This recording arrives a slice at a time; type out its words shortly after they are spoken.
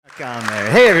on there.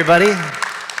 Hey, everybody.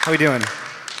 How we doing?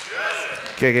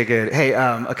 Good. Hey,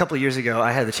 a couple of years ago,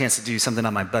 I had the chance to do something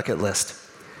on my bucket list.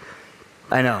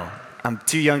 I know. I'm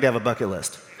too young to have a bucket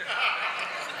list.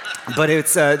 But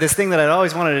it's this thing that I'd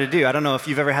always wanted to do. I don't know if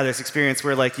you've ever had this experience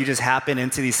where like you just happen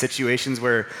into these situations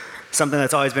where something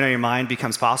that's always been on your mind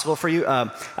becomes possible for you.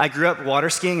 I grew up water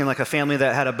skiing in like a family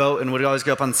that had a boat and would always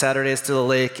go up on Saturdays to the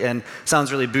lake. And sounds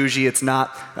really bougie, it's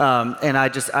not. And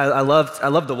I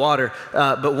loved the water.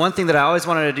 But one thing that I always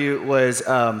wanted to do was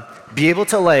be able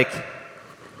to like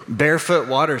barefoot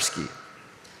water ski.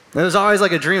 It was always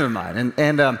like a dream of mine.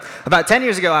 And about 10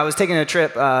 years ago, I was taking a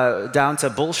trip down to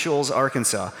Bull Shoals,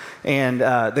 Arkansas. And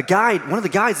one of the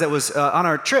guides that was on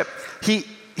our trip,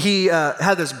 he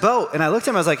had this boat, and I looked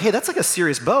at him, I was like, hey, that's like a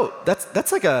serious boat.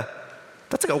 That's like a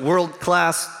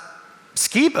world-class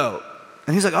ski boat.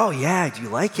 And he's like, oh yeah, do you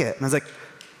like it? And I was like,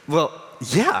 well,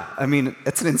 yeah, I mean,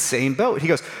 it's an insane boat. He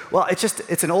goes, well,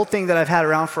 it's an old thing that I've had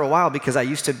around for a while because I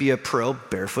used to be a pro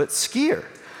barefoot skier.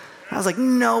 I was like,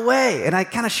 no way. And I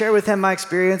kind of shared with him my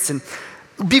experience. And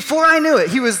before I knew it,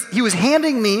 he was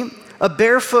handing me a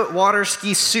barefoot water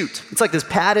ski suit. It's like this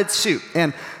padded suit.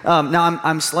 And now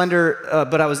I'm slender,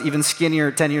 but I was even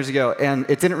skinnier 10 years ago. And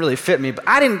it didn't really fit me, but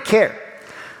I didn't care.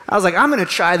 I was like, I'm going to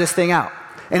try this thing out.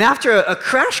 And after a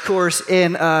crash course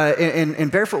in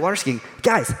barefoot water skiing,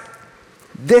 guys,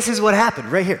 this is what happened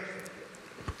right here.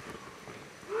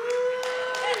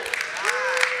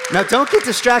 Now, don't get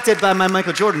distracted by my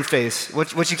Michael Jordan face.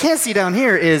 What you can't see down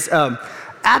here is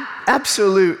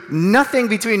absolute nothing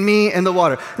between me and the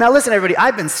water. Now, listen, everybody,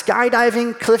 I've been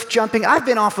skydiving, cliff jumping. I've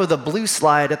been off of the blue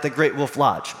slide at the Great Wolf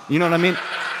Lodge. You know what I mean?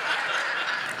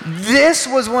 This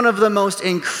was one of the most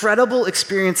incredible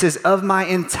experiences of my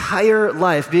entire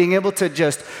life, being able to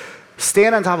just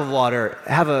stand on top of water,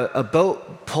 have a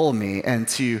boat pull me, and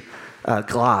to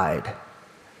glide.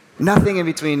 Nothing in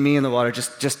between me and the water,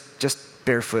 just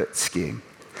barefoot skiing.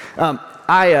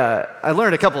 I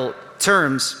learned a couple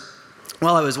terms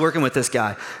while I was working with this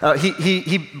guy.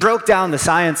 He broke down the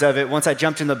science of it once I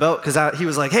jumped in the boat because he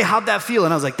was like, hey, how'd that feel?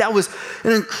 And I was like, that was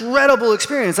an incredible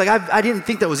experience. Like, I didn't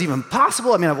think that was even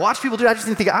possible. I mean, I've watched people do it. I just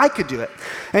didn't think I could do it.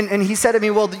 And he said to me,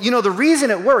 well, you know, the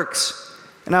reason it works.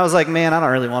 And I was like, man, I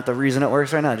don't really want the reason it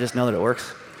works right now. I just know that it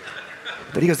works.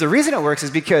 But he goes, the reason it works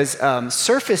is because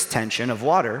surface tension of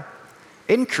water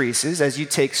increases as you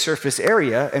take surface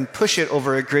area and push it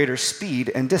over a greater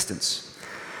speed and distance.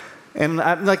 And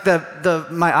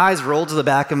my eyes rolled to the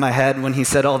back of my head when he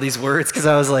said all these words because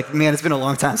I was like, man, it's been a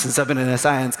long time since I've been in a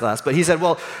science class. But he said,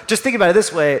 well, just think about it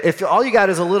this way. If all you got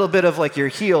is a little bit of like your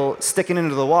heel sticking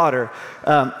into the water,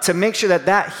 to make sure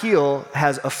that heel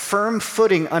has a firm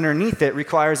footing underneath it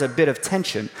requires a bit of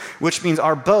tension, which means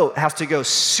our boat has to go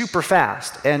super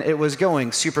fast. And it was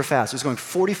going super fast. It was going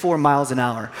 44 miles an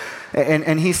hour.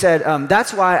 And he said,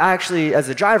 that's why I actually, as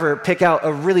a driver, pick out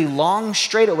a really long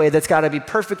straightaway that's got to be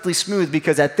perfectly smooth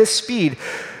because at this speed,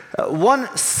 one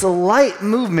slight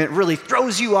movement really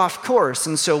throws you off course.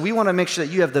 And so we want to make sure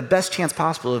that you have the best chance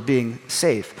possible of being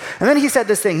safe. And then he said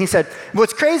this thing. He said,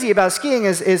 what's crazy about skiing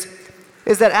is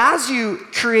that as you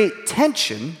create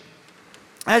tension,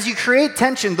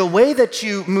 the way that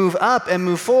you move up and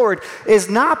move forward is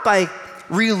not by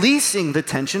releasing the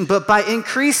tension, but by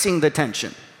increasing the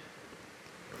tension.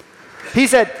 He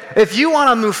said, if you want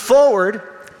to move forward,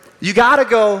 you got to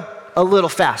go a little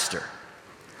faster.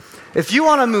 If you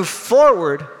want to move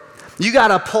forward, you got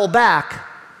to pull back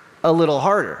a little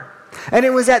harder. And it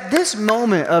was at this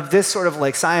moment of this sort of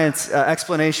like science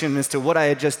explanation as to what I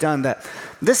had just done that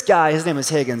this guy, his name is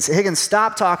Higgins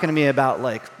stopped talking to me about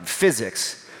like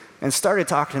physics and started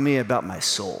talking to me about my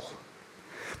soul.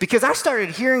 Because I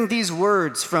started hearing these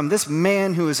words from this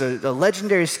man who is a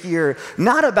legendary skier,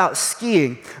 not about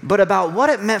skiing, but about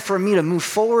what it meant for me to move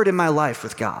forward in my life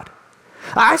with God.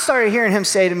 I started hearing him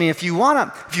say to me, if you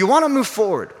want to move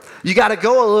forward, you got to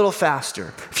go a little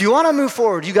faster. If you want to move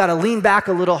forward, you got to lean back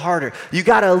a little harder. You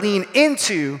got to lean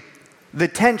into the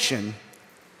tension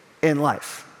in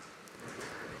life.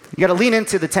 You got to lean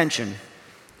into the tension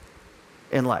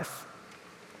in life.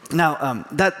 Now,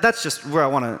 that's just where I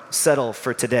want to settle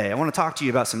for today. I want to talk to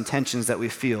you about some tensions that we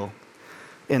feel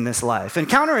in this life. And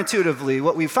counterintuitively,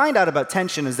 what we find out about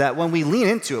tension is that when we lean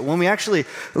into it, when we actually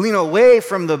lean away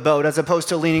from the boat as opposed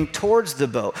to leaning towards the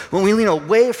boat, when we lean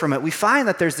away from it, we find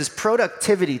that there's this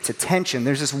productivity to tension.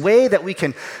 There's this way that we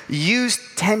can use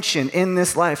tension in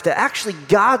this life that actually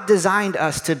God designed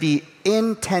us to be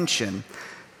in tension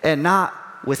and not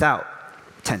without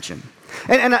tension.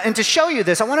 And to show you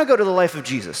this, I want to go to the life of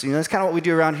Jesus. That's kind of what we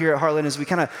do around here at Heartland is we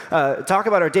kind of talk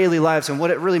about our daily lives and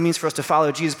what it really means for us to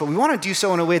follow Jesus, but we want to do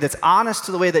so in a way that's honest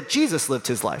to the way that Jesus lived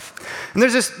his life. And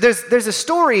there's a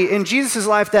story in Jesus'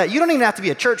 life that you don't even have to be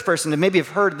a church person to maybe have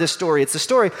heard this story. It's the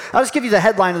story, I'll just give you the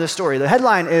headline of the story. The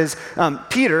headline is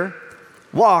Peter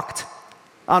walked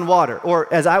on water,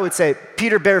 or as I would say,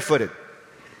 Peter barefooted.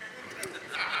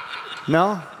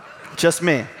 No? Just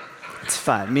me. It's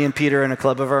fine. Me and Peter in a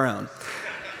club of our own.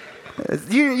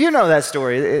 You know that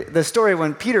story, the story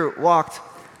when Peter walked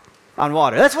on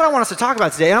water. That's what I want us to talk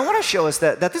about today. And I want to show us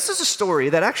that this is a story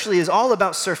that actually is all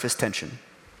about surface tension.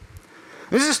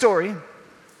 This is a story,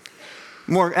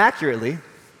 more accurately,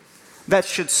 that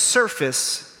should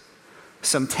surface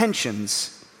some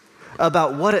tensions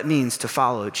about what it means to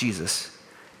follow Jesus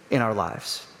in our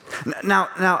lives. Now,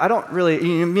 I don't really,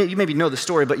 you maybe know the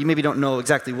story, but you maybe don't know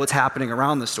exactly what's happening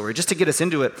around the story. Just to get us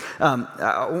into it,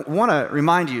 I want to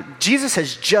remind you, Jesus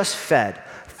has just fed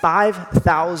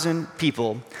 5,000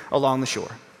 people along the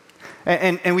shore.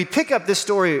 And we pick up this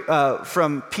story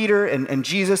from Peter and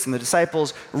Jesus and the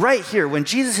disciples right here when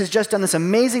Jesus has just done this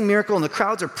amazing miracle and the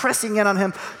crowds are pressing in on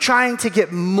him, trying to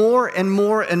get more and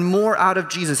more and more out of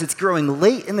Jesus. It's growing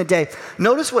late in the day.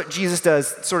 Notice what Jesus does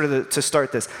sort of to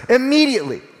start this.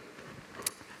 Immediately,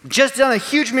 just done a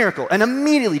huge miracle, and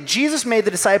immediately Jesus made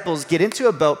the disciples get into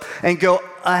a boat and go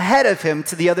ahead of him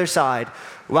to the other side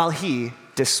while he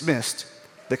dismissed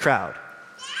the crowd.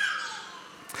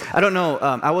 I don't know,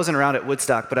 I wasn't around at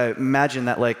Woodstock, but I imagine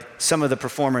that like some of the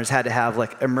performers had to have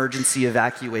like emergency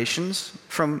evacuations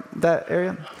from that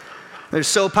area. They're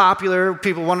so popular,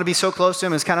 people want to be so close to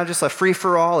him, it's kind of just a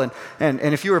free-for-all, and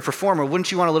if you were a performer,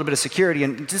 wouldn't you want a little bit of security?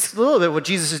 And just a little bit what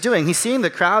Jesus is doing, he's seeing the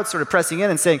crowd sort of pressing in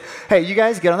and saying, hey, you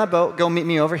guys get on that boat, go meet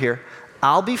me over here,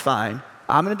 I'll be fine,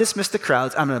 I'm going to dismiss the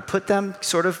crowds, I'm going to put them,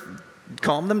 sort of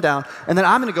calm them down, and then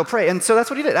I'm going to go pray. And so that's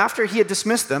what he did. After he had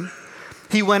dismissed them,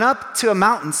 he went up to a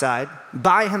mountainside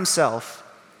by himself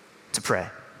to pray.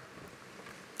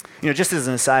 Just as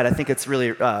an aside, I think it's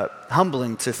really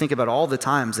humbling to think about all the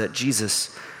times that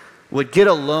Jesus would get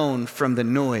alone from the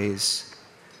noise,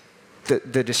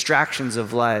 the distractions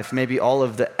of life, maybe all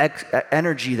of the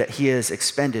energy that he has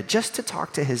expended just to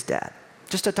talk to his dad,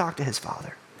 just to talk to his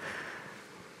father.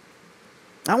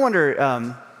 I wonder,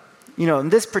 in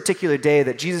this particular day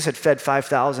that Jesus had fed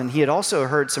 5,000, he had also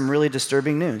heard some really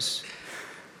disturbing news.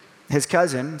 His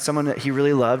cousin, someone that he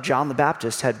really loved, John the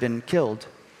Baptist, had been killed.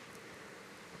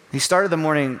 He started the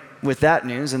morning with that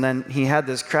news, and then he had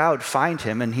this crowd find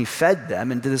him, and he fed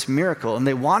them and did this miracle. And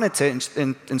they wanted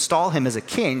to install him as a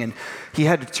king, and he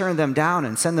had to turn them down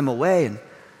and send them away. And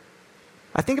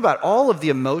I think about all of the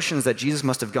emotions that Jesus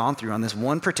must have gone through on this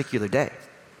one particular day.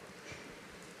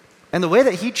 And the way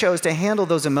that he chose to handle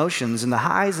those emotions and the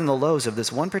highs and the lows of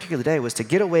this one particular day was to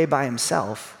get away by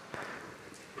himself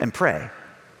and pray.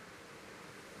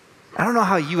 I don't know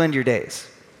how you end your days.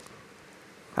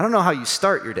 I don't know how you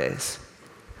start your days.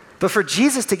 But for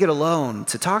Jesus to get alone,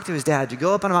 to talk to his dad, to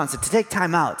go up on a mountain, to take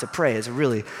time out to pray is a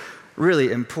really,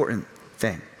 really important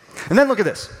thing. And then look at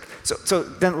this. So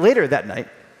then later that night,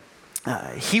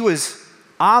 he was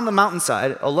on the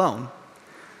mountainside alone.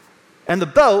 And the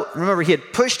boat, remember, he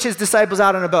had pushed his disciples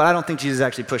out on a boat. I don't think Jesus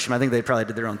actually pushed them. I think they probably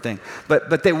did their own thing.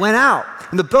 But they went out,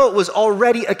 and the boat was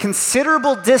already a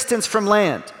considerable distance from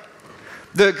land.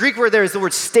 The Greek word there is the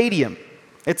word stadium.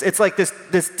 It's like this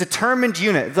determined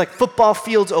unit. It's like football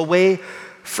fields away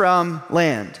from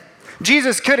land.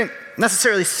 Jesus couldn't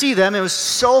necessarily see them. It was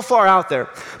so far out there.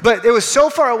 But it was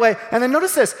so far away. And then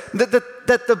notice this, that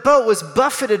the boat was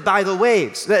buffeted by the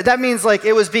waves. That means like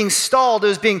it was being stalled. It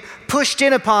was being pushed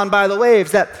in upon by the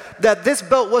waves. That this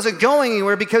boat wasn't going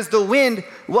anywhere because the wind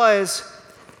was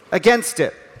against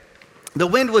it. The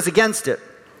wind was against it.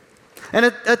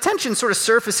 And a tension sort of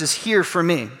surfaces here for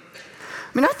me.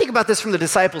 I mean, I think about this from the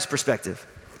disciples' perspective.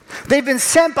 They've been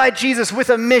sent by Jesus with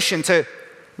a mission to,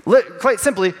 quite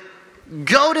simply,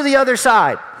 go to the other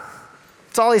side.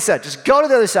 That's all he said. Just go to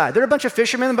the other side. They're a bunch of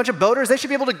fishermen, a bunch of boaters. They should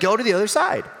be able to go to the other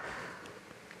side.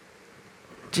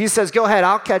 Jesus says, go ahead,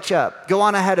 I'll catch up. Go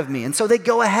on ahead of me. And so they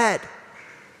go ahead.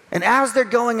 And as they're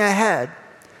going ahead,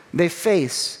 they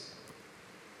face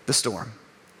the storm.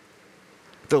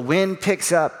 The wind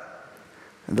picks up,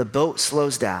 and the boat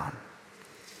slows down.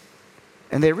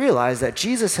 And they realize that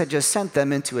Jesus had just sent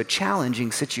them into a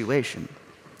challenging situation.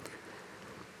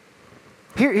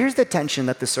 Here's the tension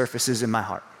that surfaces in my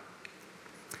heart,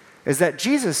 is that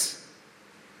Jesus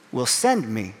will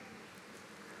send me,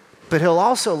 but he'll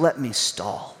also let me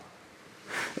stall.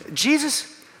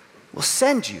 Jesus will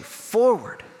send you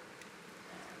forward,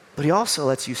 but he also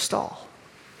lets you stall.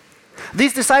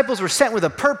 These disciples were sent with a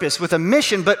purpose, with a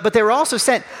mission, but they were also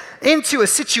sent into a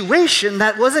situation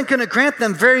that wasn't going to grant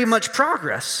them very much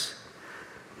progress.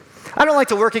 I don't like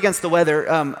to work against the weather.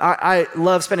 I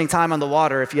love spending time on the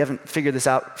water. If you haven't figured this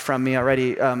out from me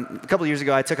already, a couple of years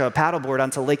ago, I took a paddleboard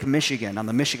onto Lake Michigan, on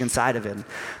the Michigan side of it.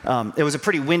 It was a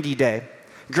pretty windy day.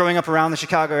 Growing up around the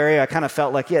Chicago area, I kind of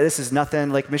felt like, this is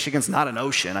nothing. Lake Michigan's not an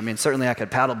ocean. I mean, certainly I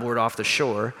could paddleboard off the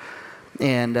shore.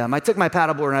 And I took my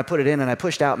paddleboard and I put it in and I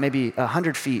pushed out maybe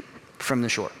 100 feet from the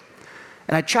shore.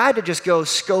 And I tried to just go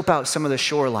scope out some of the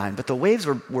shoreline, but the waves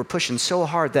were pushing so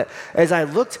hard that as I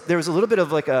looked, there was a little bit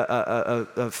of like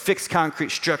a fixed concrete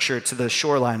structure to the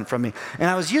shoreline from me. And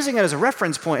I was using it as a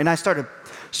reference point, and I started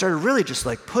really just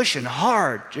like pushing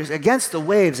hard, just against the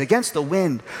waves, against the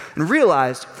wind, and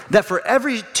realized that for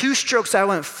every 2 strokes I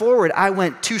went forward, I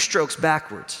went 2 strokes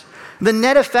backwards. The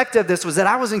net effect of this was that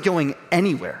I wasn't going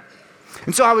anywhere.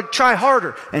 And so I would try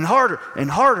harder and harder and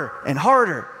harder and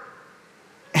harder.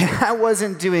 And I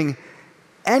wasn't doing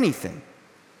anything.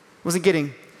 Wasn't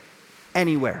getting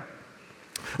anywhere.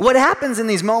 What happens in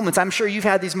these moments, I'm sure you've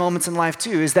had these moments in life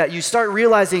too, is that you start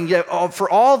realizing for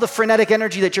all the frenetic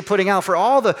energy that you're putting out, for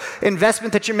all the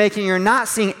investment that you're making, you're not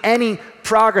seeing any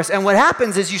progress. And what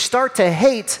happens is you start to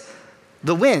hate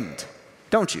the wind,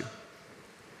 don't you?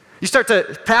 You start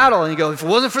to paddle and you go, if it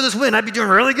wasn't for this wind, I'd be doing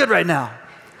really good right now.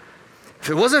 If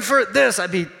it wasn't for this,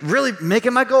 I'd be really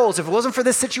making my goals. If it wasn't for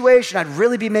this situation, I'd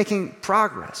really be making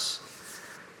progress.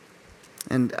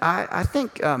 And I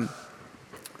think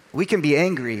we can be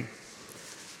angry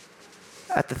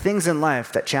at the things in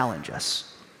life that challenge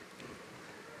us.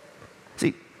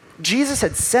 See, Jesus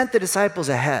had sent the disciples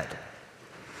ahead,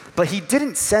 but he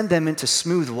didn't send them into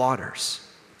smooth waters.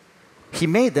 He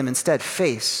made them instead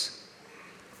face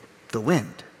the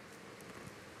wind.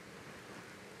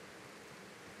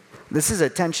 This is a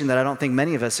tension that I don't think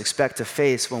many of us expect to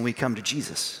face when we come to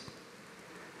Jesus.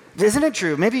 Isn't it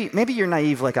true? Maybe you're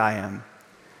naive like I am,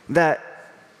 that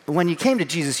when you came to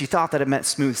Jesus, you thought that it meant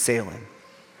smooth sailing.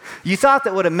 You thought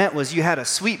that what it meant was you had a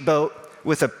sweet boat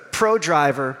with a pro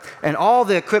driver and all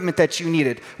the equipment that you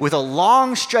needed, with a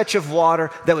long stretch of water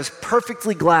that was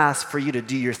perfectly glass for you to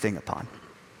do your thing upon.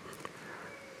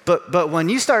 But when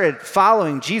you started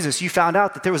following Jesus, you found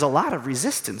out that there was a lot of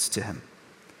resistance to him.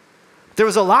 There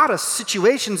was a lot of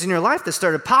situations in your life that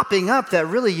started popping up that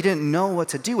really you didn't know what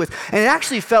to do with. And it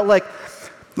actually felt like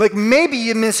maybe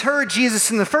you misheard Jesus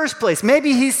in the first place.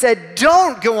 Maybe he said,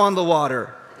 don't go on the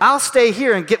water. I'll stay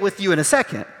here and get with you in a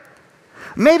second.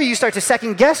 Maybe you start to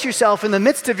second guess yourself in the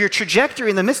midst of your trajectory,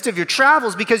 in the midst of your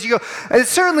travels, because you go,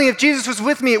 certainly if Jesus was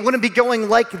with me, it wouldn't be going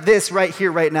like this right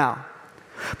here, right now.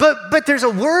 But there's a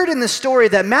word in the story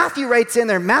that Matthew writes in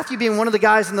there, Matthew being one of the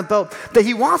guys in the boat, that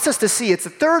he wants us to see. It's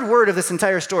the third word of this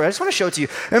entire story. I just want to show it to you.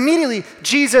 Immediately,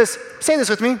 Jesus, say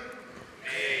this with me.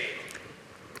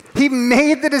 He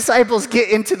made the disciples get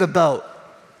into the boat.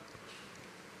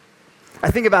 I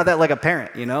think about that like a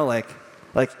parent,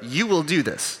 like you will do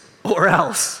this or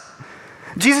else.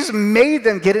 Jesus made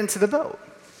them get into the boat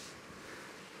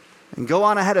and go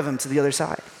on ahead of him to the other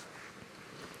side.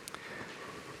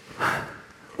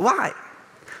 Why?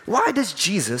 Why does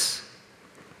Jesus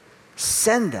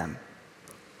send them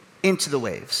into the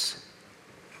waves?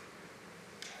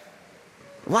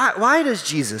 Why does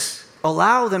Jesus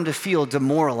allow them to feel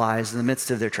demoralized in the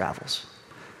midst of their travels?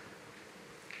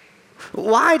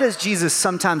 Why does Jesus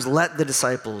sometimes let the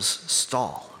disciples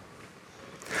stall?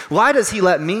 Why does he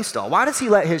let me stall? Why does he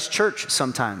let his church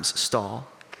sometimes stall?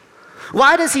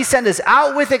 Why does he send us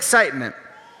out with excitement,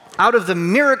 out of the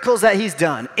miracles that he's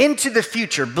done, into the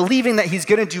future, believing that he's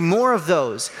going to do more of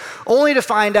those, only to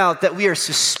find out that we are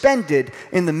suspended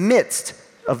in the midst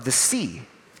of the sea?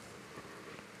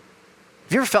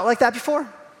 Have you ever felt like that before?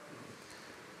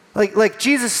 Like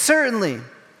Jesus, certainly,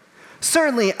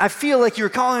 I feel like you're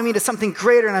calling me to something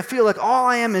greater, and I feel like all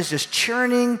I am is just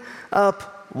churning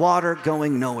up water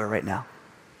going nowhere right now.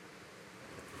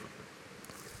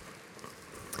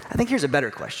 I think here's a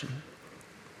better question.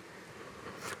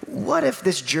 What if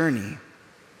this journey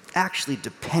actually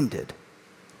depended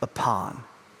upon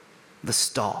the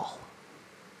stall?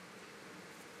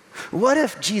 What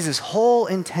if Jesus' whole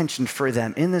intention for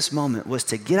them in this moment was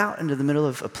to get out into the middle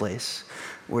of a place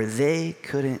where they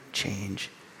couldn't change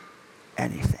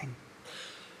anything?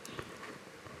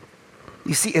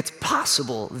 You see, it's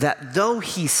possible that though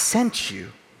he sent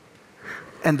you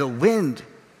and the wind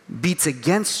beats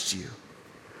against you,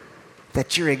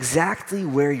 that you're exactly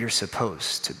where you're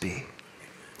supposed to be.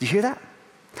 Do you hear that?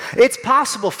 It's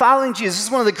possible following Jesus. This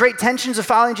is one of the great tensions of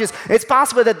following Jesus. It's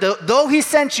possible that though he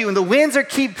sent you and the winds are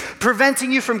keep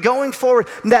preventing you from going forward,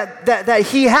 that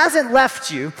he hasn't left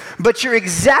you, but you're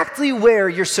exactly where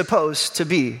you're supposed to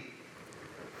be.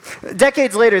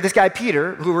 Decades later, this guy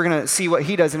Peter, who we're going to see what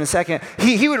he does in a second,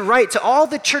 he would write to all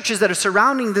the churches that are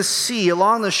surrounding the sea,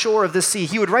 along the shore of the sea.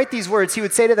 He would write these words. He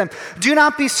would say to them, "Do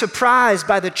not be surprised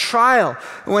by the trial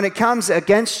when it comes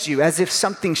against you, as if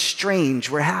something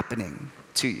strange were happening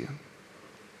to you."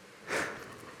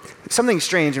 Something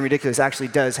strange and ridiculous actually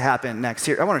does happen next.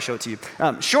 Here, I want to show it to you.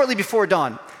 Shortly before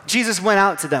dawn, Jesus went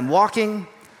out to them, walking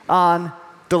on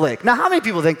the lake. Now, how many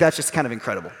people think that's just kind of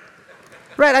incredible?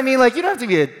 Right? I mean, like, you don't have to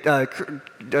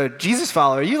be a Jesus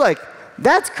follower.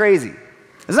 That's crazy.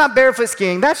 It's not barefoot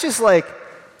skiing. That's just like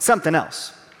something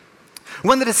else.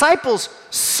 When the disciples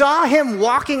saw him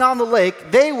walking on the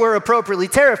lake, they were appropriately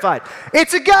terrified.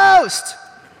 "It's a ghost,"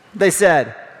 they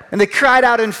said, and they cried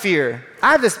out in fear.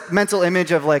 I have this mental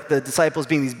image of like the disciples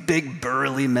being these big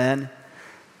burly men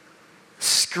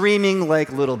screaming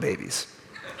like little babies.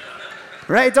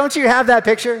 Right? Don't you have that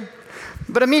picture?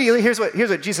 But immediately, here's what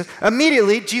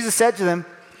Jesus said to them,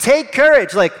 "Take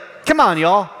courage." Like, come on,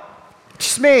 y'all. It's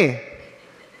just me.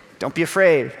 Don't be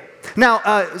afraid.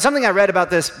 Now, something I read about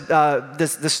this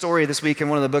story this week in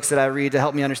one of the books that I read to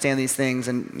help me understand these things,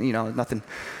 and nothing.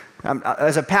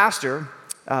 As a pastor,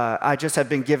 I just have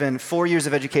been given 4 years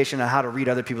of education on how to read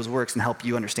other people's works and help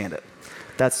you understand it.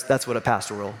 That's what a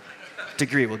pastoral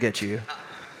degree will get you.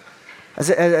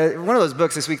 One of those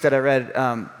books this week that I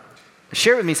read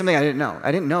shared with me something I didn't know.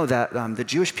 I didn't know that the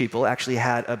Jewish people actually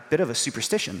had a bit of a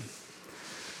superstition.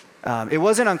 It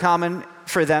wasn't uncommon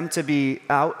for them to be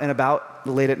out and about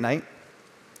late at night.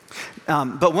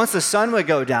 But once the sun would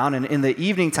go down, and in the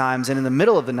evening times and in the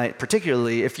middle of the night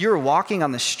particularly, if you were walking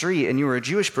on the street and you were a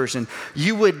Jewish person,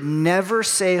 you would never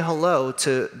say hello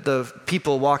to the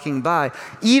people walking by,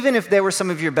 even if they were some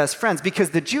of your best friends,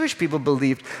 because the Jewish people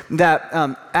believed that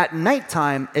at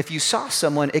nighttime, if you saw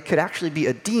someone, it could actually be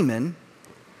a demon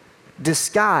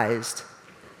disguised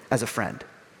as a friend.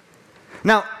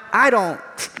 Now,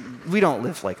 we don't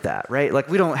live like that, right? Like,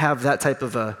 we don't have that type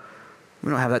of a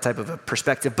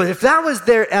perspective. But if that was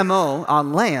their MO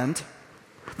on land,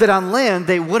 that on land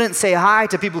they wouldn't say hi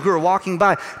to people who are walking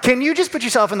by. Can you just put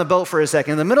yourself in the boat for a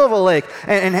second, in the middle of a lake,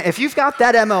 and if you've got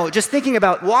that MO, just thinking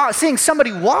about seeing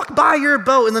somebody walk by your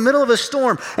boat in the middle of a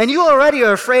storm, and you already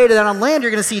are afraid that on land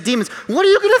you're going to see demons, what are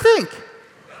you going to think?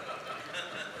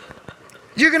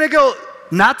 You're going to go,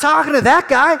 "Not talking to that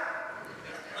guy."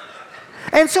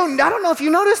 And so, I don't know if you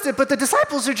noticed it, but the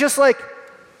disciples are just like,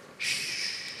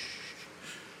 "Shh."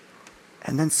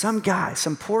 And then some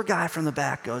poor guy from the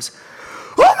back goes,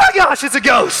 "Oh my gosh, it's a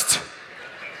ghost."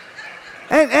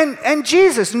 And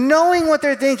Jesus, knowing what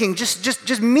they're thinking,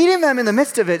 just meeting them in the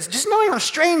midst of it, just knowing how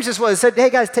strange this was, said, "Hey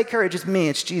guys, take courage, it's me,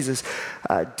 it's Jesus.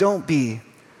 Don't be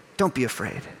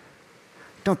afraid.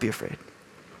 Don't be afraid."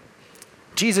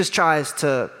 Jesus tries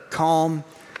to calm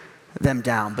them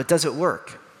down, but does it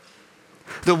work?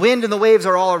 The wind and the waves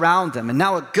are all around them, and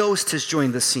now a ghost has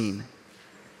joined the scene.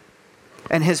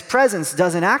 And his presence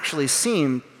doesn't actually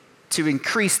seem to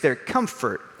increase their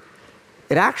comfort.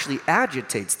 It actually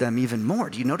agitates them even more.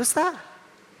 Do you notice that?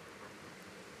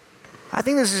 I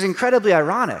think this is incredibly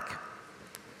ironic.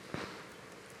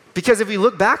 Because if we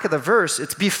look back at the verse,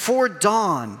 it's before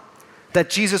dawn that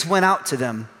Jesus went out to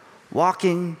them,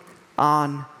 walking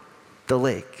on the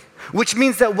lake. Which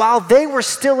means that while they were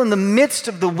still in the midst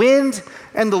of the wind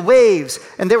and the waves,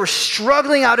 and they were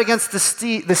struggling out against the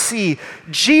sea,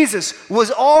 Jesus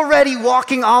was already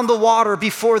walking on the water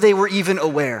before they were even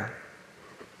aware.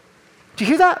 Do you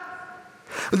hear that?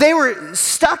 They were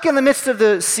stuck in the midst of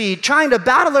the sea, trying to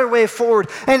battle their way forward.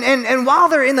 And while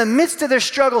they're in the midst of their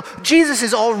struggle, Jesus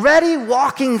is already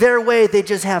walking their way. They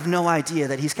just have no idea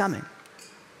that he's coming.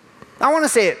 I want to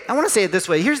say it this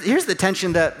way. Here's the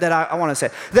tension that I want to say.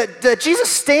 That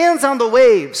Jesus stands on the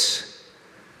waves,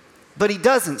 but he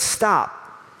doesn't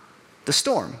stop the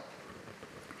storm.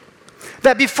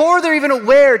 That before they're even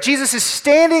aware, Jesus is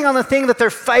standing on the thing that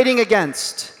they're fighting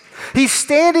against. He's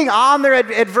standing on their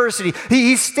adversity.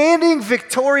 He's standing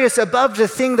victorious above the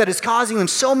thing that is causing them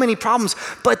so many problems,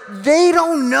 but they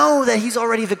don't know that he's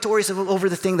already victorious over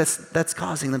the thing that's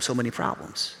causing them so many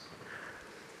problems.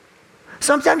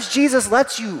 Sometimes Jesus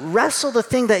lets you wrestle the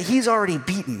thing that he's already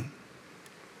beaten.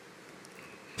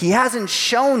 He hasn't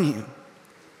shown you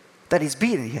that he's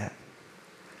beaten it yet,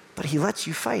 but he lets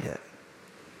you fight it.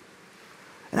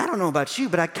 And I don't know about you,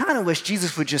 but I kind of wish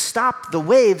Jesus would just stop the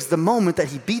waves the moment that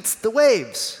he beats the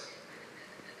waves.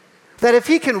 That if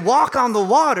he can walk on the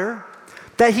water,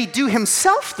 that he do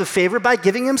himself the favor by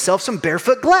giving himself some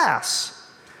barefoot glass.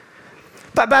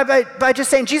 By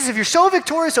just saying, Jesus, if you're so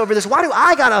victorious over this, why do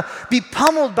I gotta be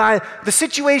pummeled by the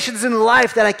situations in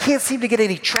life that I can't seem to get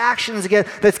any tractions again,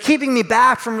 that's keeping me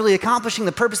back from really accomplishing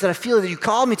the purpose that I feel that you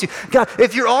called me to? God,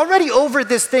 if you're already over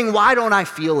this thing, why don't I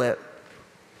feel it?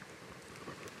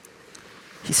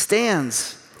 He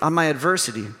stands on my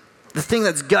adversity, the thing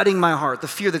that's gutting my heart, the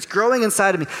fear that's growing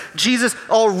inside of me. Jesus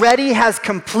already has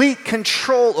complete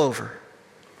control over.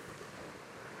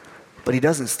 But he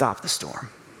doesn't stop the storm.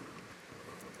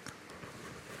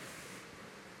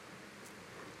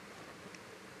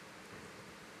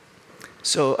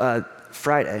 So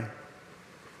Friday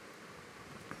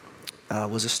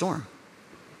was a storm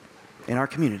in our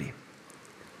community,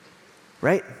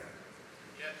 right?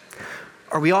 Yes.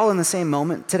 Are we all in the same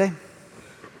moment today?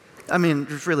 I mean,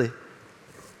 really.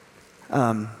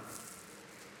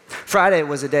 Friday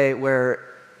was a day where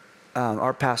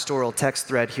our pastoral text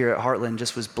thread here at Heartland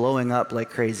just was blowing up like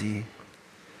crazy,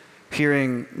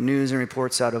 hearing news and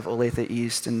reports out of Olathe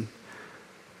East, and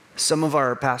some of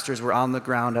our pastors were on the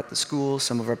ground at the school.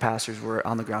 Some of our pastors were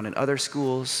on the ground in other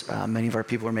schools. Many of our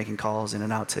people were making calls in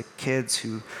and out to kids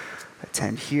who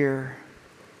attend here.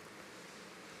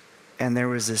 And there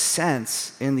was a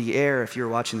sense in the air, if you were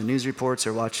watching the news reports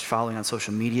or following on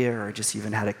social media, or just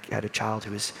even had a child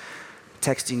who was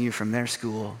texting you from their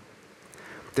school,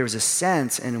 there was a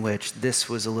sense in which this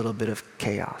was a little bit of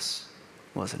chaos,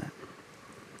 wasn't it?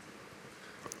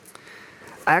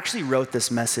 I actually wrote this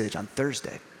message on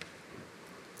Thursday.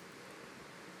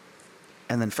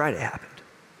 And then Friday happened.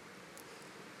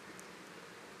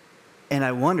 And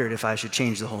I wondered if I should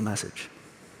change the whole message.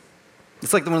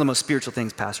 It's like one of the most spiritual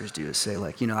things pastors do is say,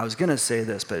 like, I was going to say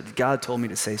this, but God told me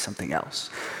to say something else.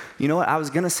 You know what? I was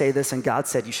going to say this, and God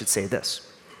said you should say this.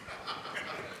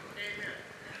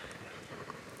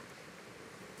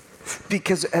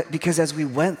 Because as we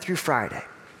went through Friday,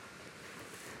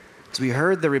 as we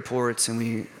heard the reports and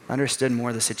we understood more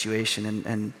of the situation,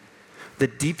 and the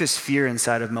deepest fear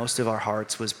inside of most of our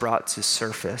hearts was brought to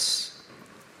surface.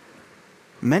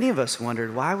 Many of us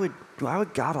wondered, why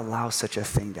would God allow such a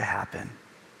thing to happen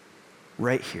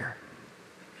right here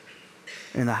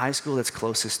in the high school that's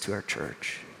closest to our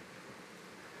church,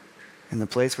 in the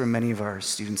place where many of our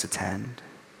students attend,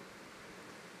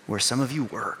 where some of you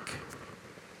work?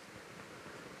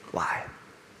 Why?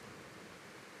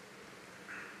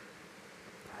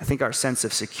 I think our sense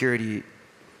of security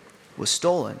was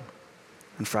stolen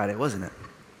on Friday, wasn't it?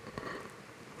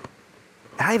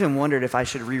 I even wondered if I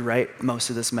should rewrite most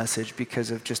of this message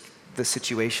because of just the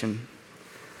situation.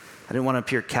 I didn't want to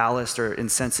appear calloused or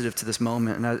insensitive to this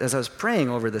moment. And as I was praying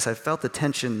over this, I felt the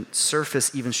tension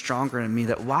surface even stronger in me,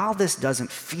 that while this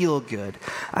doesn't feel good,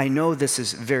 I know this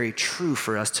is very true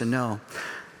for us to know.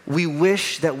 We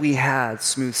wish that we had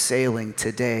smooth sailing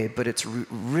today, but it's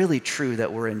really true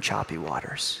that we're in choppy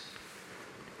waters.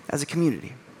 As a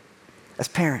community, as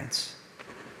parents,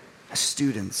 as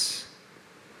students,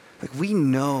 like, we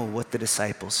know what the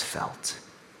disciples felt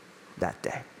that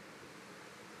day.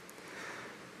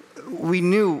 We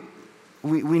know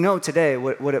today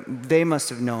what they must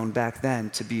have known back then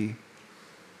to be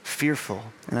fearful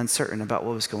and uncertain about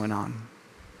what was going on.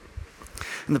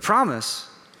 And the promise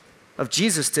of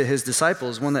Jesus to his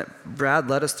disciples, one that Brad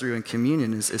led us through in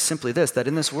communion, is simply this, that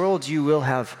in this world you will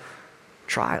have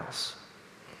trials.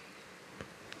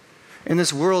 In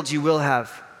this world you will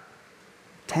have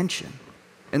tension.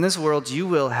 In this world you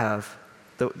will have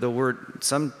the word,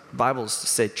 some Bibles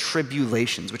say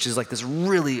tribulations, which is like this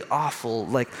really awful,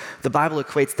 like the Bible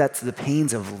equates that to the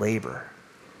pains of labor.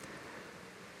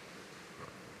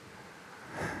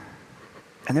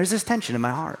 And there's this tension in my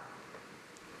heart.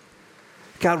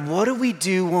 God, what do we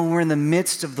do when we're in the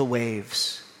midst of the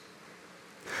waves?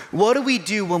 What do we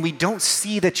do when we don't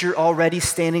see that you're already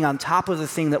standing on top of the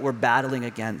thing that we're battling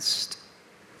against?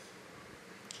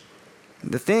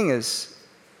 The thing is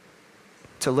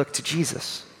to look to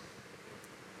Jesus.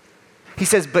 He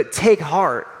says, but take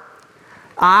heart,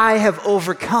 I have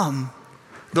overcome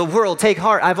the world. Take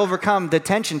heart, I've overcome the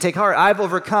tension. Take heart, I've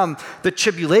overcome the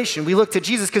tribulation. We look to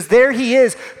Jesus because there he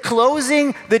is,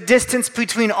 closing the distance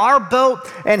between our boat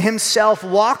and himself,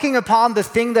 walking upon the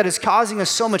thing that is causing us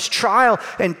so much trial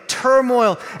and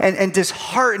turmoil and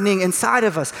disheartening inside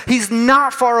of us. He's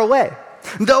not far away.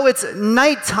 Though it's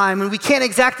nighttime and we can't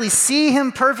exactly see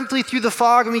him perfectly through the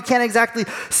fog and we can't exactly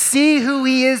see who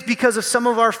he is because of some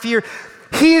of our fear,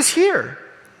 he is here,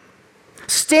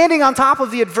 standing on top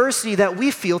of the adversity that we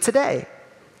feel today.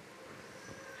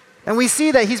 And we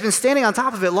see that he's been standing on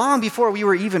top of it long before we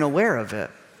were even aware of it.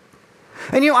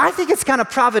 And I think it's kind of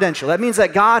providential. That means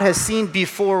that God has seen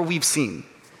before we've seen.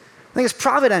 I think it's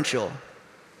providential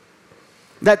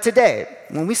that today,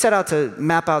 when we set out to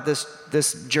map out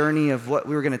this journey of what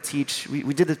we were going to teach,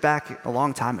 we did this back a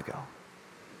long time ago.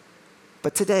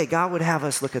 But today, God would have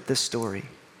us look at this story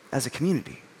as a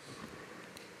community.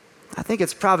 I think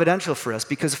it's providential for us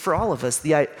because for all of us,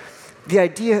 the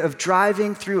idea of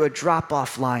driving through a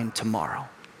drop-off line tomorrow,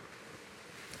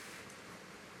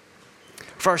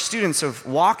 for our students of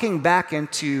walking back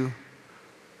into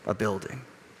a building,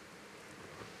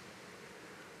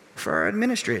 for our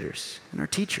administrators and our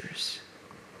teachers,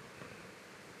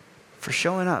 for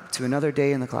showing up to another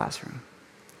day in the classroom,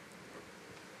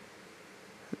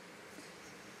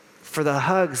 for the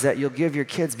hugs that you'll give your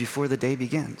kids before the day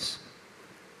begins.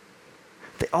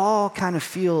 They all kind of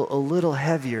feel a little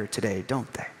heavier today,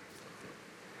 don't they?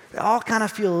 They all kind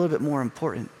of feel a little bit more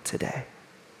important today,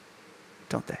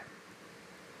 don't they?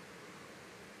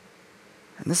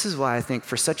 And this is why I think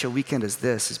for such a weekend as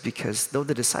this is because though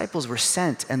the disciples were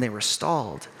sent and they were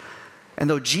stalled, and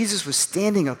though Jesus was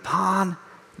standing upon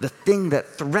the thing that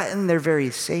threatened their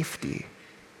very safety,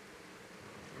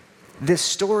 this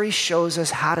story shows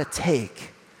us how to take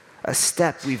a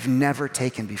step we've never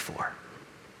taken before.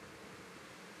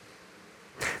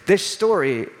 This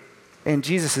story in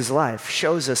Jesus' life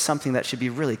shows us something that should be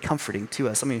really comforting to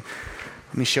us. Let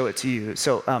me show it to you.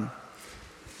 So,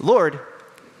 Lord,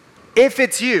 if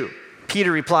it's you,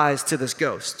 Peter replies to this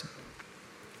ghost,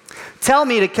 tell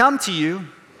me to come to you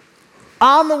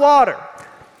on the water.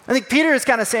 I think Peter is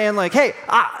kind of saying like, hey,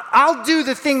 I'll do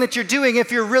the thing that you're doing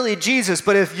if you're really Jesus,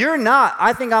 but if you're not,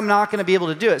 I think I'm not going to be able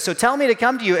to do it. So tell me to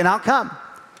come to you and I'll come.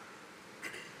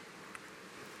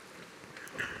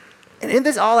 And in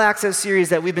this All Access series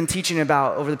that we've been teaching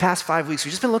about over the past 5 weeks,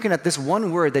 we've just been looking at this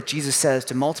one word that Jesus says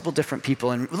to multiple different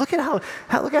people. And look at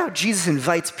how Jesus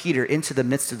invites Peter into the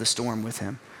midst of the storm with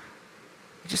him.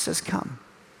 He just says, come,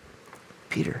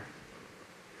 Peter,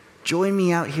 join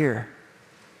me out here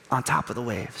on top of the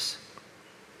waves.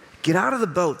 Get out of the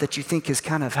boat that you think is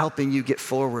kind of helping you get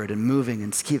forward and moving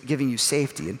and keep giving you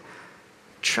safety, and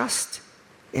trust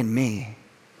in me.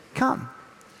 Come.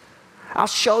 I'll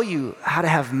show you how to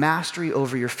have mastery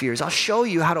over your fears. I'll show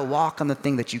you how to walk on the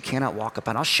thing that you cannot walk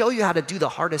upon. I'll show you how to do the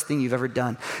hardest thing you've ever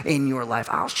done in your life.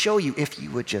 I'll show you if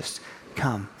you would just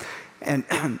come. And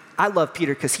I love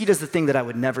Peter because he does the thing that I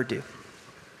would never do.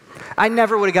 I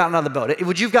never would have gotten out of the boat.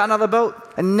 Would you have gotten out of the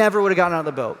boat? I never would have gotten out of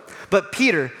the boat. But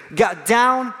Peter got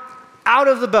down out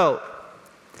of the boat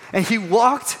and he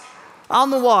walked on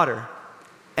the water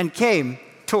and came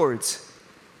towards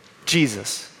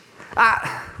Jesus.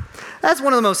 That's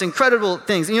one of the most incredible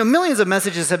things. You know, millions of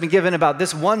messages have been given about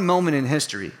this one moment in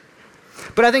history.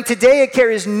 But I think today it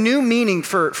carries new meaning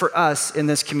for us in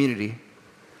this community.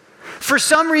 For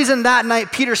some reason that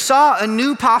night, Peter saw a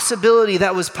new possibility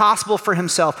that was possible for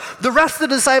himself. The rest of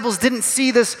the disciples didn't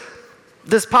see this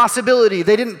possibility.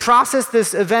 They didn't process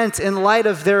this event in light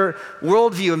of their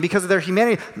worldview and because of their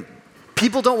humanity.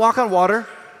 People don't walk on water.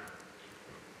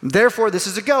 Therefore, this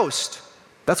is a ghost.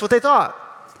 That's what they thought.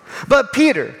 But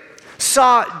Peter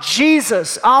saw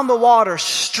Jesus on the water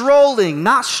strolling,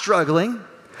 not struggling,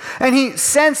 and he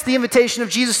sensed the invitation of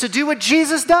Jesus to do what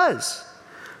Jesus does,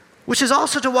 which is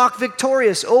also to walk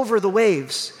victorious over the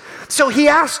waves. So he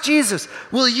asked Jesus,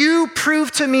 will you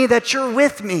prove to me that you're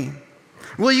with me?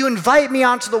 Will you invite me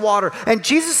onto the water? And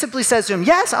Jesus simply says to him,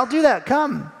 yes, I'll do that,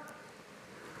 come.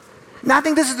 Now I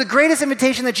think this is the greatest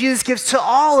invitation that Jesus gives to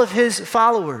all of his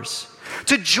followers,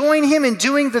 to join him in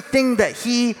doing the thing that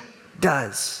he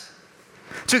does,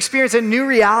 to experience a new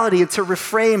reality and to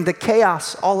reframe the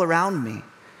chaos all around me.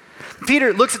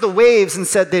 Peter looks at the waves and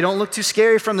said, they don't look too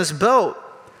scary from this boat.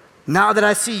 Now that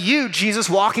I see you, Jesus,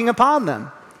 walking upon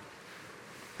them.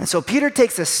 And so Peter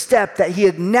takes a step that he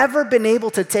had never been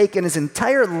able to take in his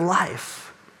entire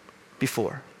life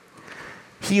before.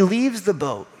 He leaves the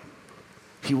boat.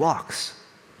 He walks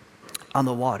on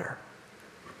the water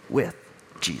with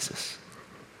Jesus.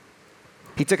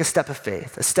 He took a step of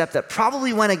faith, a step that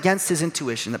probably went against his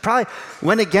intuition, that probably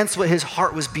went against what his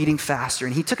heart was beating faster.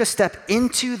 And he took a step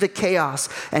into the chaos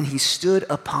and he stood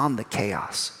upon the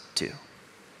chaos too.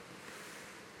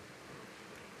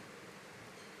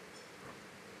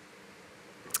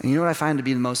 And you know what I find to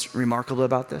be the most remarkable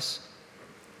about this?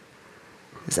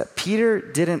 Is that Peter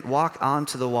didn't walk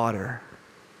onto the water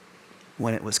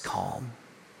when it was calm.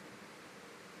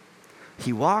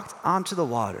 He walked onto the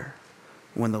water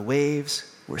when the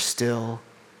waves were still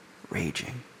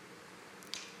raging,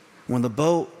 when the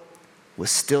boat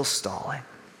was still stalling,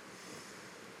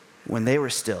 when they were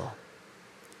still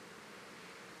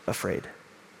afraid.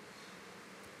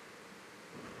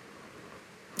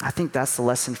 I think that's the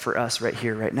lesson for us right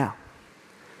here, right now.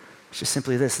 It's just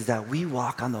simply this, is that we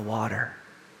walk on the water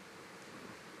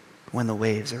when the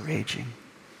waves are raging.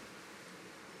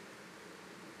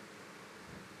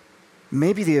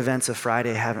 Maybe the events of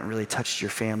Friday haven't really touched your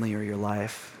family or your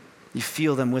life. You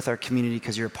feel them with our community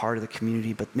because you're a part of the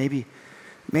community, but maybe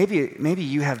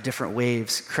you have different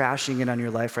waves crashing in on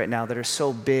your life right now that are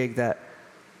so big that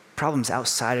problems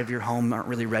outside of your home aren't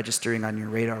really registering on your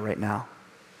radar right now.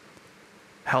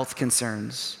 Health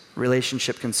concerns,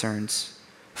 relationship concerns,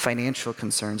 financial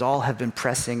concerns, all have been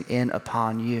pressing in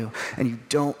upon you, and you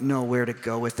don't know where to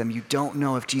go with them. You don't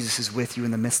know if Jesus is with you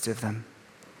in the midst of them.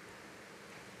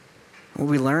 What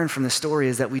we learn from the story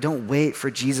is that we don't wait for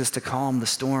Jesus to calm the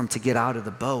storm to get out of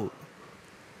the boat.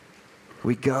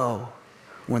 We go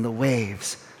when the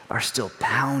waves are still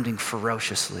pounding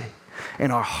ferociously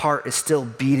and our heart is still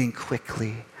beating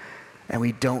quickly and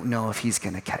we don't know if he's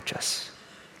going to catch us.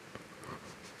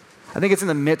 I think it's in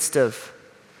the midst of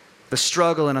the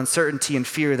struggle and uncertainty and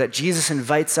fear that Jesus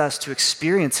invites us to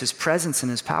experience his presence and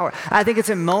his power. I think it's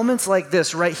in moments like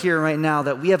this right here, right now,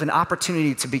 that we have an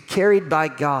opportunity to be carried by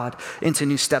God into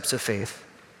new steps of faith.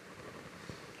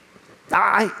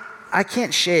 I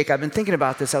can't shake. I've been thinking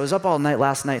about this. I was up all night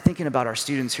last night thinking about our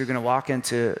students who are going to walk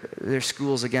into their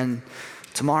schools again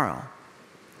tomorrow.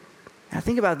 And I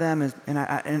think about them,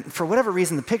 and for whatever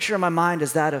reason, the picture in my mind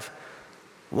is that of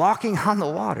walking on the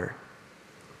water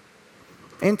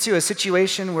into a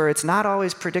situation where it's not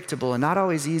always predictable and not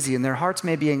always easy, and their hearts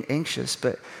may be anxious,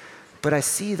 but I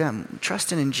see them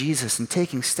trusting in Jesus and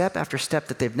taking step after step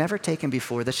that they've never taken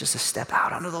before. That's just a step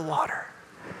out onto the water.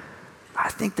 I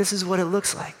think this is what it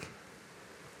looks like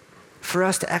for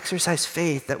us to exercise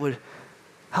faith that would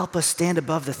help us stand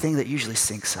above the thing that usually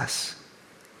sinks us.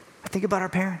 I think about our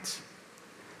parents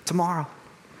tomorrow,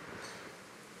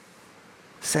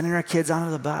 sending our kids onto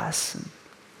the bus and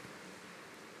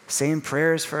saying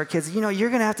prayers for our kids. You're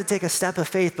going to have to take a step of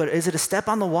faith, but is it a step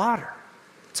on the water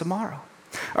tomorrow?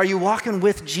 Are you walking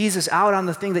with Jesus out on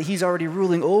the thing that he's already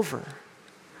ruling over?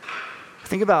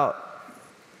 Think about,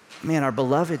 our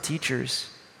beloved teachers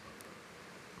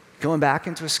going back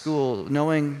into a school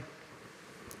knowing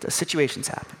the situation's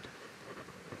happened.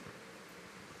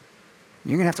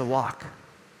 You're going to have to walk.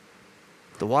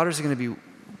 The waters are going to be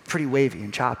pretty wavy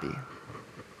and choppy.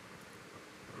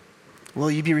 Will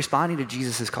you be responding to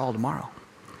Jesus' call tomorrow?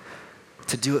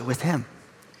 To do it with him.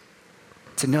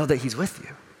 To know that he's with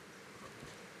you.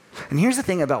 And here's the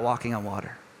thing about walking on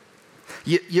water.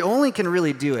 You only can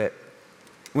really do it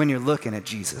when you're looking at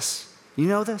Jesus. You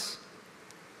know this?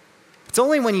 It's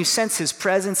only when you sense his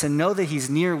presence and know that he's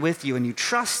near with you and you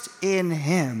trust in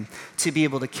him to be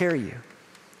able to carry you.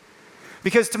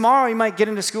 Because tomorrow you might get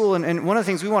into school, and one of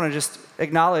the things we want to just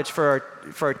acknowledge for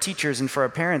our teachers and for our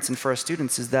parents and for our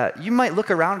students is that you might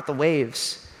look around at the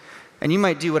waves and you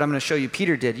might do what I'm going to show you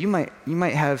Peter did. You might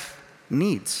have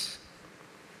needs.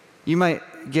 You might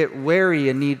get wary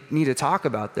and need to talk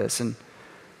about this. And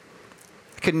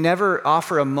I could never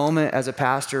offer a moment as a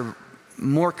pastor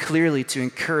more clearly to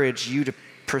encourage you to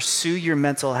pursue your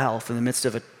mental health in the midst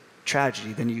of a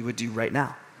tragedy than you would do right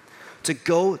now. To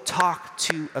go talk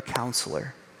to a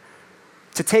counselor,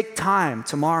 to take time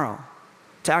tomorrow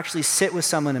to actually sit with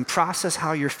someone and process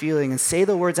how you're feeling and say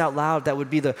the words out loud that would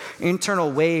be the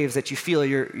internal waves that you feel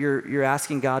you're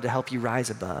asking God to help you rise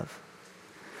above.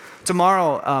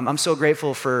 Tomorrow, I'm so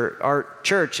grateful for our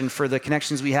church and for the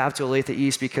connections we have to Olathe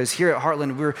East, because here at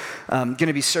Heartland, we're going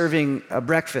to be serving a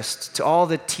breakfast to all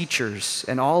the teachers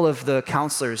and all of the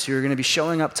counselors who are going to be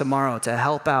showing up tomorrow to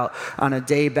help out on a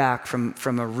day back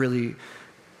from a really,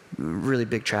 really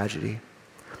big tragedy.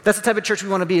 That's the type of church we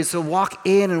want to be, is to walk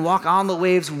in and walk on the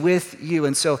waves with you.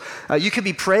 And so you could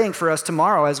be praying for us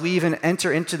tomorrow as we even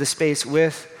enter into the space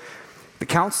with the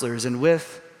counselors and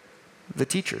with the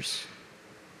teachers.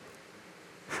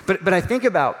 But I think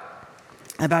about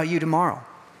you tomorrow.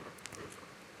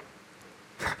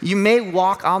 You may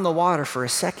walk on the water for a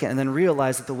second and then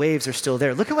realize that the waves are still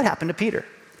there. Look at what happened to Peter.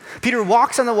 Peter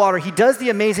walks on the water. He does the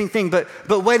amazing thing, but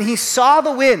when he saw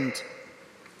the wind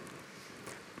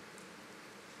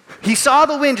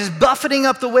just buffeting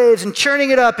up the waves and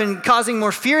churning it up and causing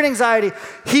more fear and anxiety,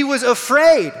 he was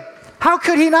afraid. How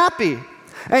could he not be?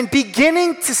 And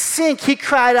beginning to sink, he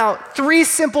cried out 3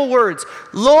 simple words: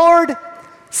 Lord,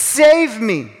 save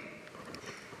me.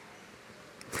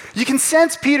 You can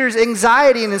sense Peter's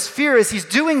anxiety and his fear as he's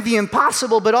doing the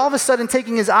impossible, but all of a sudden,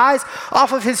 taking his eyes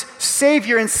off of his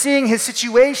Savior and seeing his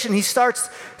situation, he starts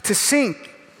to sink.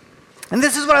 And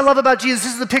this is what I love about Jesus.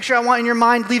 This is the picture I want in your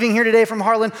mind leaving here today from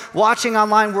Heartland, watching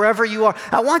online, wherever you are.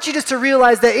 I want you just to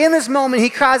realize that in this moment, he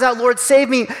cries out, Lord, save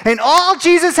me. And all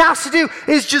Jesus has to do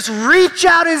is just reach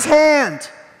out his hand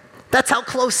That's how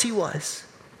close he was.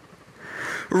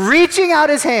 Reaching out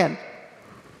his hand,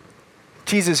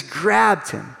 Jesus grabbed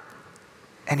him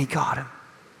and he got him.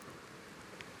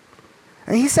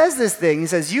 And he says this thing, he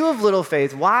says, "You of little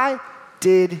faith, why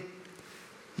did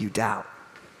you doubt?"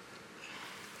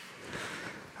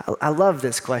 I love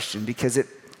this question because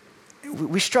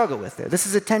we struggle with it. This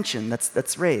is a tension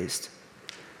that's raised.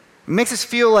 It makes us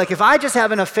feel like if I just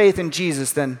have enough faith in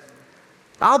Jesus, then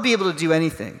I'll be able to do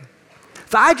anything.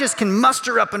 If I just can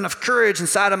muster up enough courage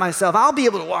inside of myself, I'll be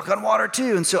able to walk on water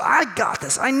too. And so I got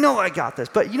this. I know I got this.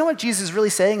 But you know what Jesus is really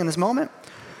saying in this moment?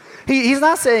 He's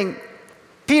not saying,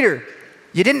 "Peter,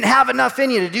 you didn't have enough in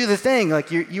you to do the thing. Like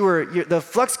the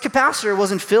flux capacitor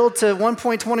wasn't filled to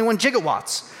 1.21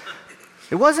 gigawatts.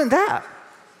 It wasn't that.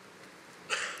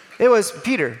 It was,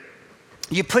 "Peter,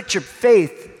 you put your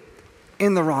faith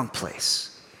in the wrong place.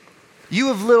 You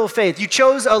have little faith. You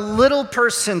chose a little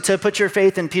person to put your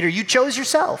faith in, Peter. You chose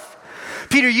yourself.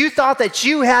 Peter, you thought that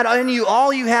you had in you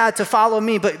all you had to follow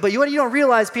me. But what you don't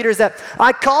realize, Peter, is that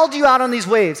I called you out on these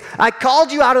waves. I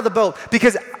called you out of the boat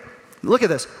because, look at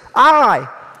this. I,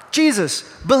 Jesus,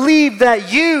 believe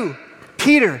that you,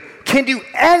 Peter, can do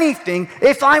anything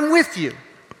if I'm with you.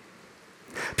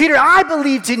 Peter, I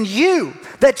believed in you,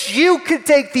 that you could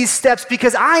take these steps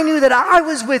because I knew that I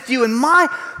was with you and my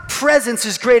presence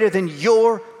is greater than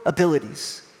your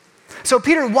abilities. So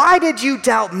Peter, why did you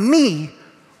doubt me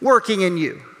working in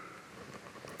you?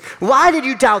 Why did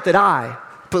you doubt that I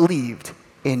believed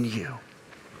in you?"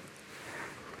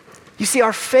 You see,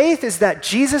 our faith is that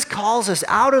Jesus calls us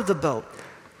out of the boat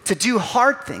to do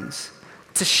hard things,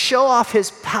 to show off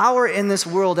his power in this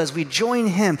world as we join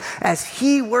him, as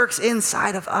he works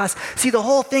inside of us. See, the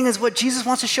whole thing is what Jesus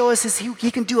wants to show us is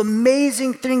he can do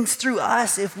amazing things through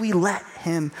us if we let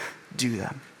him do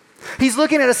them. He's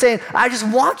looking at us saying, "I just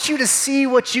want you to see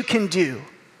what you can do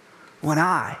when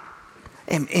I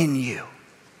am in you."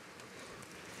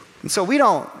 And so we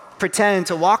don't pretend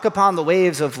to walk upon the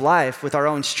waves of life with our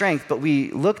own strength, but we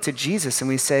look to Jesus and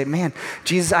we say, "Man,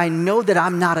 Jesus, I know that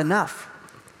I'm not enough.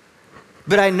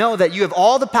 But I know that you have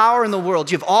all the power in the world,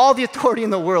 you have all the authority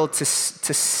in the world to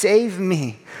save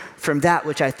me from that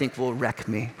which I think will wreck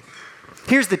me."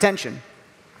 Here's the tension.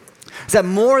 Is that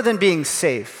more than being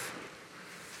safe,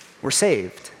 we're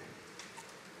saved.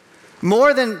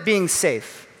 More than being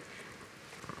safe,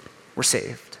 we're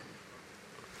saved.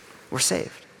 We're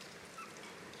saved.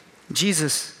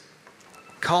 Jesus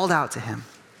called out to him,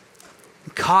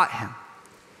 and caught him,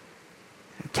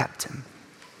 and kept him.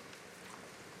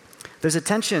 There's a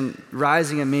tension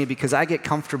rising in me because I get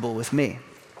comfortable with me.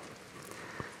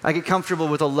 I get comfortable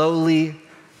with a lowly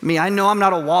me. I know I'm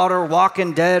not a water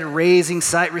walking, dead, raising,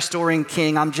 sight restoring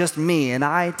king. I'm just me, and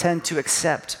I tend to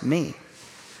accept me.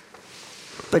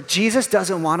 But Jesus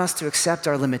doesn't want us to accept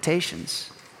our limitations.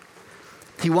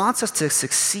 He wants us to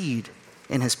succeed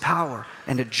in his power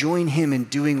and to join him in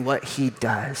doing what he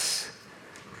does.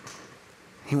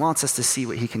 He wants us to see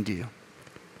what he can do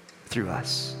through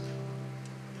us.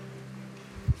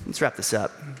 Let's wrap this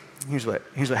up. Here's what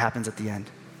happens at the end.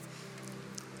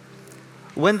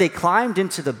 When they climbed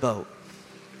into the boat,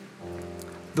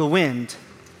 the wind,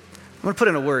 I'm going to put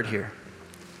in a word here,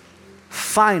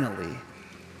 finally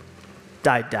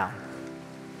died down.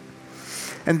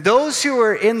 And those who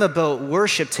were in the boat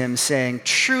worshiped him, saying,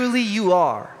 "Truly you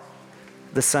are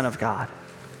the Son of God."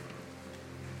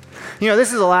 You know,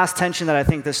 this is the last tension that I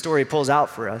think this story pulls out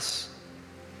for us.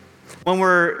 When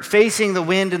we're facing the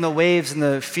wind and the waves and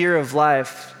the fear of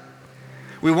life,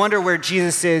 we wonder where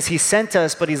Jesus is. He sent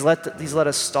us, but he's let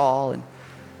us stall. And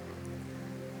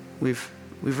we've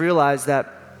realized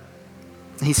that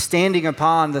he's standing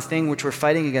upon the thing which we're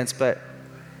fighting against, but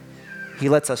he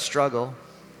lets us struggle.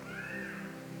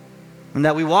 And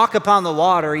that we walk upon the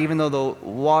water even though the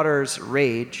waters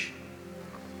rage.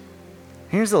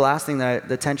 Here's the last thing,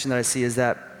 the tension that I see is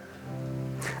that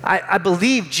I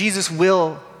believe Jesus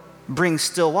will bring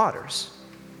still waters.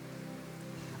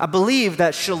 I believe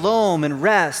that shalom and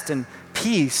rest and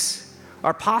peace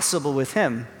are possible with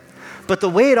him. But the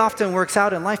way it often works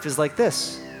out in life is like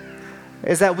this,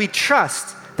 is that we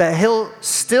trust that he'll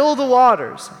still the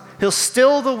waters, he'll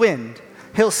still the wind,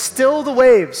 he'll still the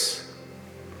waves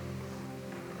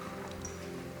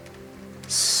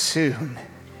soon.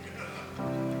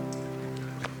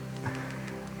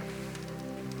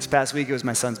 This past week it was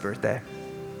my son's birthday.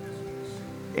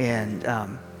 And,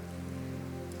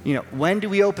 when do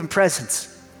we open presents?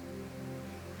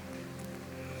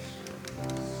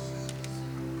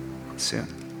 Soon.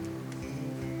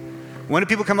 When do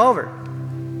people come over?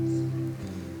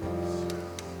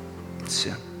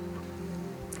 Soon.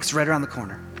 It's right around the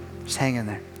corner. Just hang in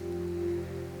there.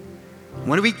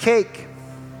 When do we eat cake?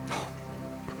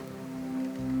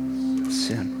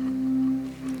 Soon.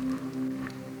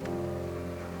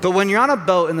 But when you're on a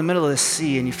boat in the middle of the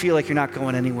sea and you feel like you're not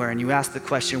going anywhere and you ask the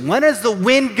question, when is the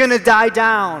wind gonna die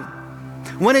down?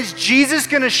 When is Jesus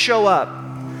gonna show up?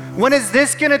 When is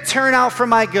this gonna turn out for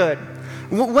my good?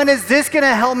 When is this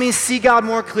gonna help me see God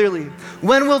more clearly?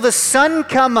 When will the sun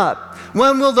come up?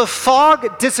 When will the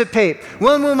fog dissipate?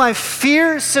 When will my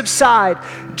fear subside?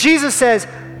 Jesus says,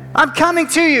 I'm coming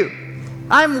to you.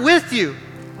 I'm with you.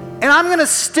 And I'm gonna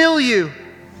still you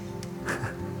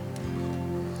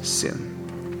soon.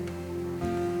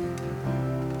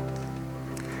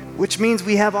 Which means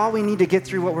we have all we need to get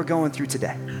through what we're going through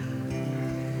today.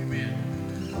 Amen.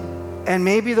 And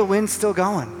maybe the wind's still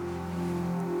going.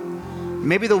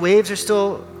 Maybe the waves are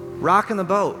still rocking the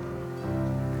boat.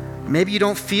 Maybe you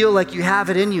don't feel like you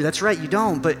have it in you. That's right, you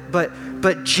don't.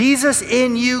 But Jesus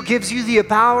in you gives you the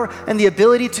power and the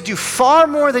ability to do far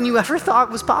more than you ever thought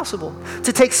was possible.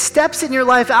 To take steps in your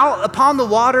life out upon the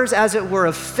waters, as it were,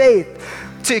 of faith.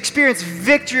 To experience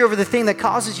victory over the thing that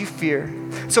causes you fear.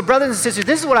 So brothers and sisters,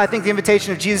 this is what I think the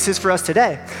invitation of Jesus is for us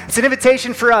today. It's an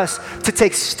invitation for us to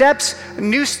take steps,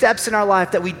 new steps in our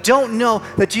life that we don't know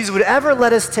that Jesus would ever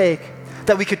let us take,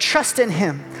 that we could trust in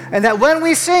him, and that when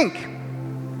we sink,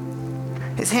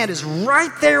 his hand is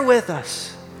right there with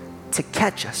us to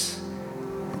catch us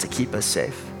and to keep us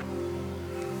safe.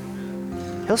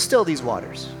 He'll still these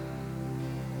waters.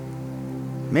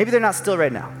 Maybe they're not still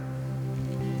right now,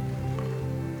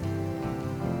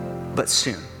 but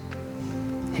soon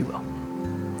he will.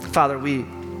 Father, we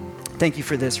thank you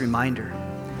for this reminder.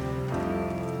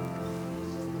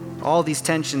 All these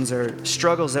tensions are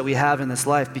struggles that we have in this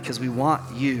life because we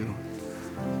want you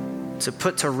to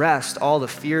put to rest all the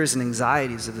fears and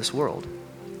anxieties of this world.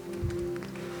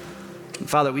 And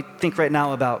Father, we think right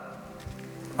now about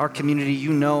our community.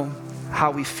 You know how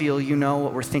we feel. You know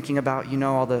what we're thinking about. You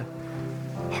know all the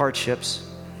hardships.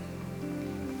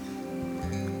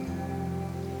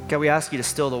 God, we ask you to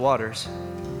still the waters.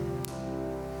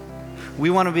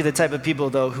 We want to be the type of people,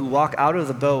 though, who walk out of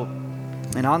the boat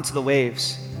and onto the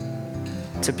waves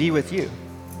to be with you.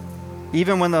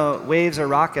 Even when the waves are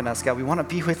rocking us, God, we want to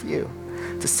be with you,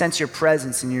 to sense your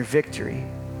presence and your victory.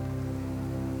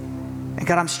 And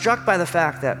God, I'm struck by the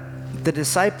fact that the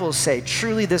disciples say,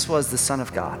 truly this was the Son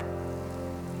of God.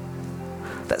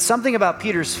 That something about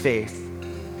Peter's faith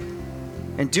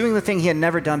and doing the thing he had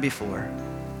never done before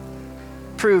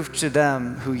proved to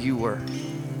them who you were.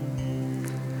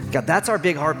 God, that's our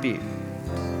big heartbeat,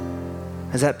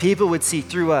 is that people would see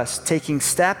through us taking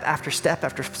step after step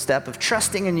after step of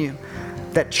trusting in you,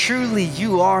 that truly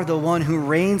you are the one who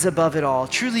reigns above it all.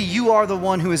 Truly you are the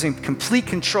one who is in complete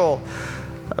control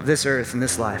of this earth and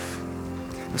this life.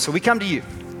 So we come to you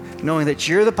knowing that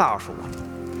you're the powerful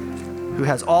one who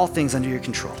has all things under your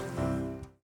control.